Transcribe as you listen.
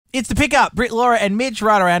It's the pickup. Britt, Laura and Mitch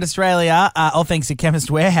right around Australia. All thanks to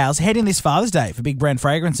Chemist Warehouse. Head in this Father's Day for big brand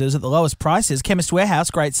fragrances at the lowest prices. Chemist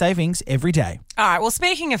Warehouse, great savings every day. All right. Well,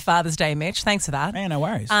 speaking of Father's Day, Mitch, thanks for that. Man, no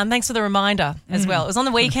worries. Thanks for the reminder as well. It was on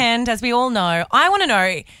the weekend, as we all know. I want to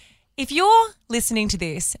know, if you're listening to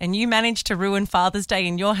this and you managed to ruin Father's Day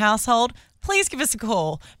in your household, please give us a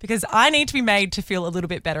call because I need to be made to feel a little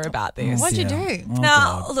bit better about this. What'd you do?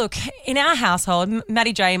 Now, look, in our household,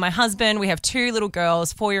 Matty J, my husband, we have 2 little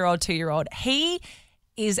girls, 4-year-old, 2-year-old. He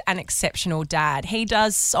is an exceptional dad. He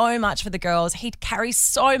does so much for the girls. He carries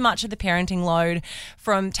so much of the parenting load,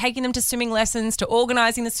 from taking them to swimming lessons to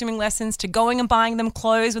organising the swimming lessons to going and buying them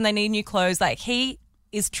clothes when they need new clothes. Like, he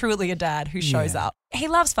is truly a dad who shows up. He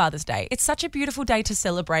loves Father's Day. It's such a beautiful day to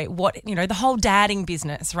celebrate the whole dadding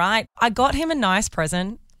business, right? I got him a nice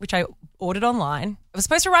present, which I ordered online. It was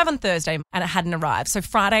supposed to arrive on Thursday and it hadn't arrived. So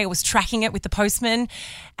Friday I was tracking it with the postman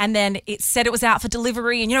and then it said it was out for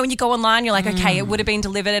delivery. And when you go online, you're like, okay, it would have been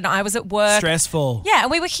delivered and I was at work. Stressful. Yeah,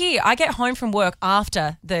 and we were here. I get home from work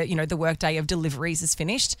after the work day of deliveries is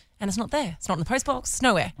finished and it's not there. It's not in the post box. It's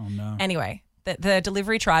nowhere. Oh, no. Anyway, the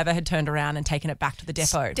delivery driver had turned around and taken it back to the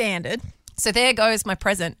depot. Standard. So there goes my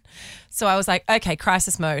present. So I was like, okay,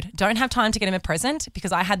 crisis mode. Don't have time to get him a present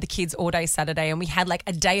because I had the kids all day Saturday and we had like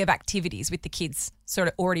a day of activities with the kids sort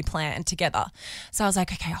of already planned together. So I was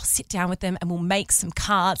like, okay, I'll sit down with them and we'll make some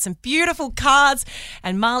cards, some beautiful cards.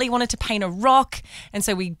 And Marley wanted to paint a rock. And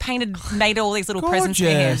so we made all these little presents for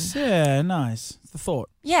him. Gorgeous. Yeah, nice. It's the thought.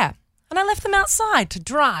 Yeah. And I left them outside to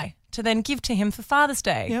dry to then give to him for Father's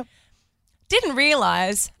Day. Yep. Didn't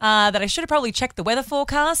realise that I should have probably checked the weather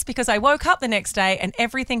forecast because I woke up the next day and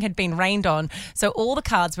everything had been rained on. So all the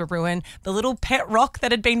cards were ruined. The little pet rock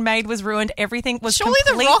that had been made was ruined. Everything was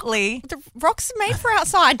completely... The rock's made for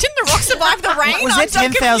outside. Didn't the rock survive the rain? Was there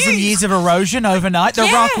 10,000 years of erosion overnight? The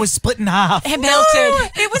rock was split in half. It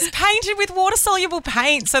melted. It was painted with water-soluble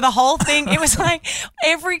paint. So the whole thing, it was like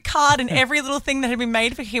every card and every little thing that had been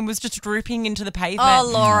made for him was just drooping into the pavement.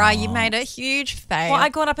 Oh, Laura, you made a huge fail. Well, I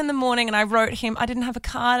got up in the morning and I wrote him, I didn't have a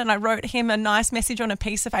card, and I wrote him a nice message on a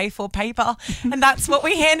piece of A4 paper, and that's what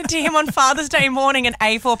we handed to him on Father's Day morning, an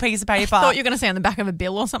A4 piece of paper. I thought you were going to say on the back of a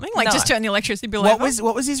bill or something, like just turn the electricity bill over.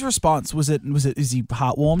 What was his response? Is he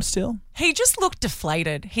heartwarmed still? He just looked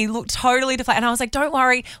deflated. He looked totally deflated. And I was like, don't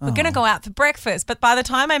worry, we're going to go out for breakfast. But by the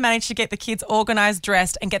time I managed to get the kids organised,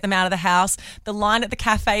 dressed and get them out of the house, the line at the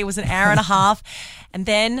cafe was an hour and a half. And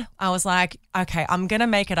then I was like, okay, I'm going to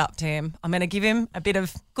make it up to him. I'm going to give him a bit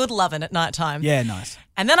of good loving at night time. Yeah, nice.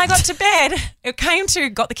 And then I got to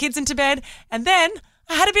bed. Got the kids into bed. And then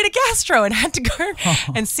I had a bit of gastro and had to go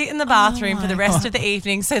and sit in the bathroom for the rest of the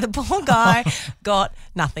evening. So the poor guy got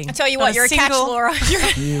nothing. I tell you what, you're a catch, Laura.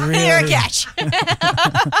 You're a catch.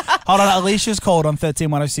 Hold on, Alicia's called on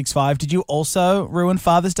 131065. Did you also ruin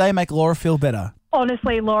Father's Day, make Laura feel better?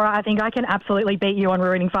 Honestly, Laura, I think I can absolutely beat you on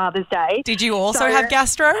ruining Father's Day. Did you also have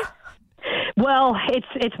gastro? Well,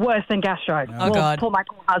 it's worse than gastro. God. For my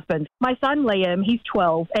poor husband. My son, Liam, he's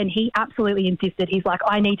 12, and he absolutely insisted. He's like,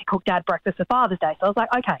 I need to cook Dad breakfast for Father's Day. So I was like,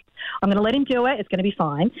 okay, I'm going to let him do it. It's going to be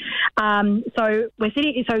fine. So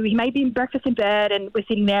he made me breakfast in bed, and we're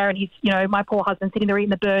sitting there, and he's, my poor husband sitting there eating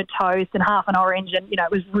the burnt toast and half an orange, and, it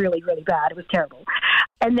was really, really bad. It was terrible.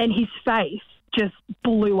 And then his face just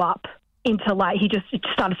blew up into it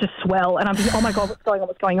started to swell, and I'm thinking, oh my God, what's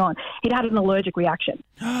going on? He'd had an allergic reaction.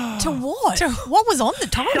 To what? What was on the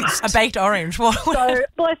toast? A baked orange. So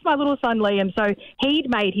bless my little son Liam. So he'd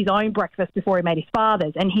made his own breakfast before he made his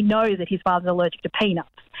father's, and he knows that his father's allergic to peanuts.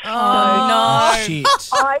 Oh, no. Shit.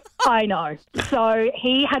 I know. So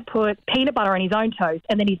he had put peanut butter on his own toast,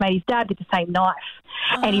 and then he's made his dad with the same knife.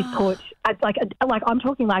 And he's put I'm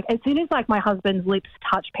talking like as soon as my husband's lips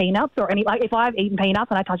touch peanuts or if I've eaten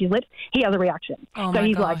peanuts and I touch his lips, he has a reaction. So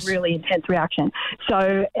he's gosh. really intense reaction.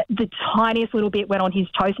 So the tiniest little bit went on his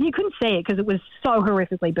toast and you couldn't see it because it was so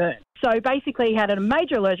horrifically burnt. So basically he had a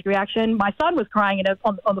major allergic reaction. My son was crying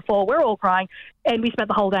on the floor. We're all crying, and we spent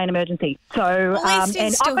the whole day in emergency. So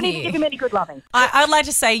and I couldn't even give him any good loving. I'd like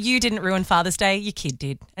to say you didn't ruin Father's Day. Your kid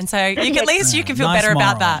did, and so at least you can feel better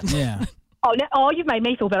about that. Yeah. You've made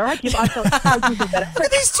me feel better. I feel better. Look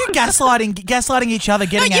at these two gaslighting each other,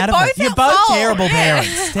 getting out of it. You're both fault. terrible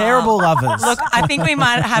parents, terrible lovers. Look, I think we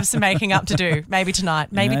might have some making up to do. Maybe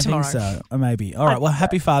tonight, maybe tomorrow. I think so. Maybe. All right. Well,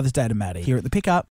 happy Father's Day to Maddie here at the Pickup.